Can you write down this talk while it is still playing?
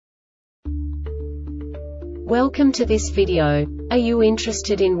Welcome to this video. Are you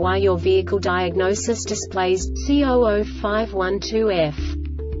interested in why your vehicle diagnosis displays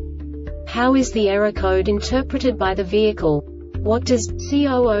C0051-2F? How is the error code interpreted by the vehicle? What does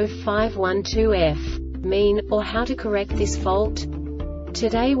C0051-2F mean, or how to correct this fault?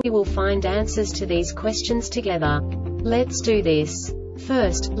 Today we will find answers to these questions together. Let's do this.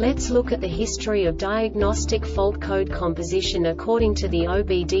 First, let's look at the history of diagnostic fault code composition according to the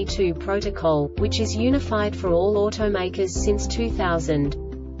OBD2 protocol, which is unified for all automakers since 2000.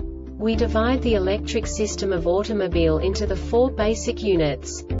 We divide the electric system of automobile into the four basic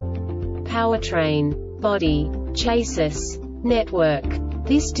units: powertrain, body, chassis, network.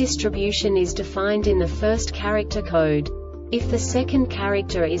 This distribution is defined in the first character code. If the second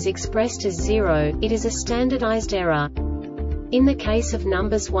character is expressed as 0, it is a standardized error. In the case of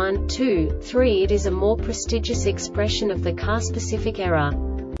numbers 1, 2, 3, it is a more prestigious expression of the car-specific error.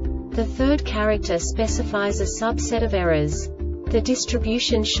 The third character specifies a subset of errors. The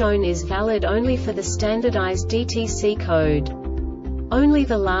distribution shown is valid only for the standardized DTC code. Only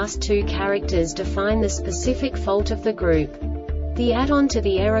the last two characters define the specific fault of the group. The add-on to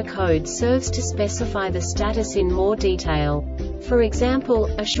the error code serves to specify the status in more detail. For example,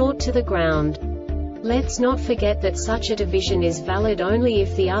 a short to the ground. Let's not forget that such a division is valid only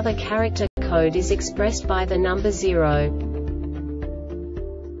if the other character code is expressed by the number 0.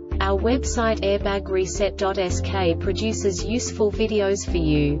 Our website airbagreset.sk produces useful videos for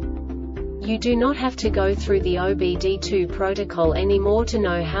you. You do not have to go through the OBD2 protocol anymore to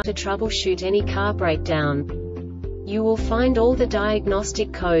know how to troubleshoot any car breakdown. You will find all the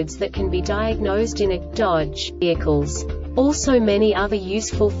diagnostic codes that can be diagnosed in a Dodge vehicles. Also many other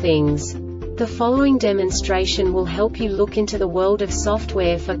useful things. The following demonstration will help you look into the world of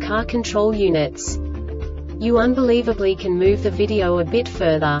software for car control units. You unbelievably can move the video a bit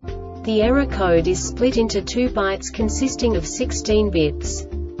further. The error code is split into 2 bytes consisting of 16 bits.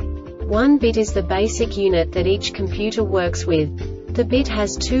 1 bit is the basic unit that each computer works with. The bit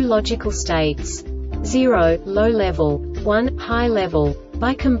has 2 logical states: 0, low level, 1, high level.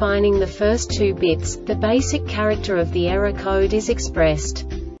 By combining the first 2 bits, the basic character of the error code is expressed.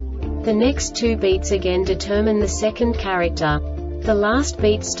 The next 2 beats again determine the second character. The last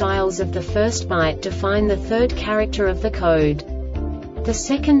beat styles of the first byte define the third character of the code. The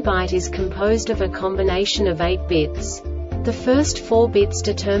second byte is composed of a combination of 8 bits. The first 4 bits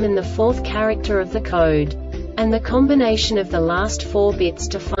determine the fourth character of the code. And the combination of the last 4 bits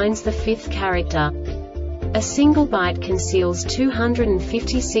defines the fifth character. A single byte conceals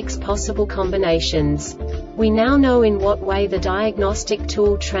 256 possible combinations. We now know in what way the diagnostic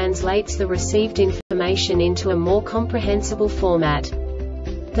tool translates the received information into a more comprehensible format.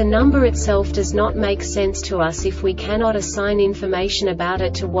 The number itself does not make sense to us if we cannot assign information about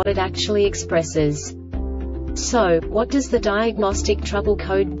it to what it actually expresses. So, what does the diagnostic trouble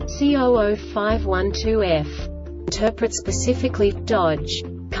code C0051-2F interpret specifically for Dodge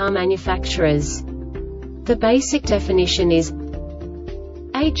car manufacturers? The basic definition is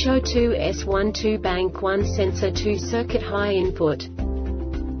HO2S12 bank 1 sensor 2 circuit high input.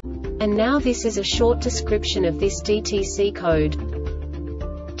 And now this is a short description of this DTC code.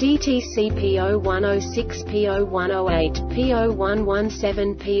 DTC P0106-P0108, P0117,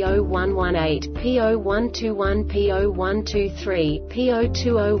 P0118, P0121, P0123,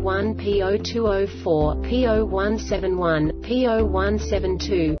 P0201, P0204, P0171,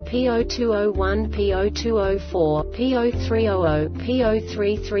 P0172, P0201, P0204, P0300,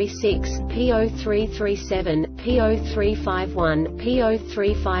 P0336, P0337, P0351,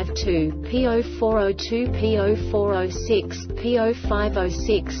 P0352, P0402, P0406,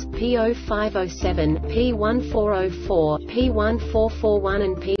 P0506, P0507, P1404, P1441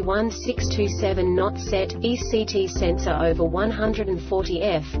 and P1627 not set, ECT sensor over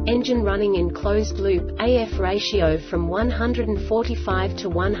 140F, engine running in closed loop, AF ratio from 145 to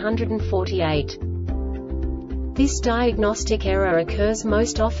 148. This diagnostic error occurs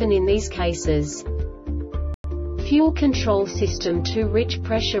most often in these cases: fuel control system too rich,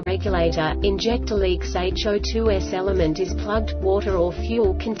 pressure regulator, injector leaks, HO2S element is plugged, water or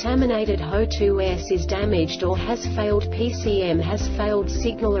fuel contaminated, HO2S is damaged or has failed, PCM has failed,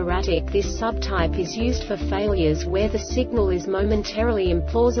 signal erratic. This subtype is used for failures where the signal is momentarily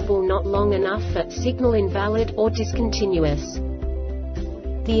implausible, not long enough for, signal invalid, or discontinuous.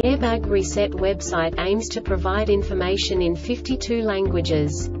 The Airbag Reset website aims to provide information in 52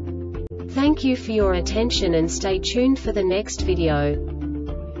 languages. Thank you for your attention and stay tuned for the next video.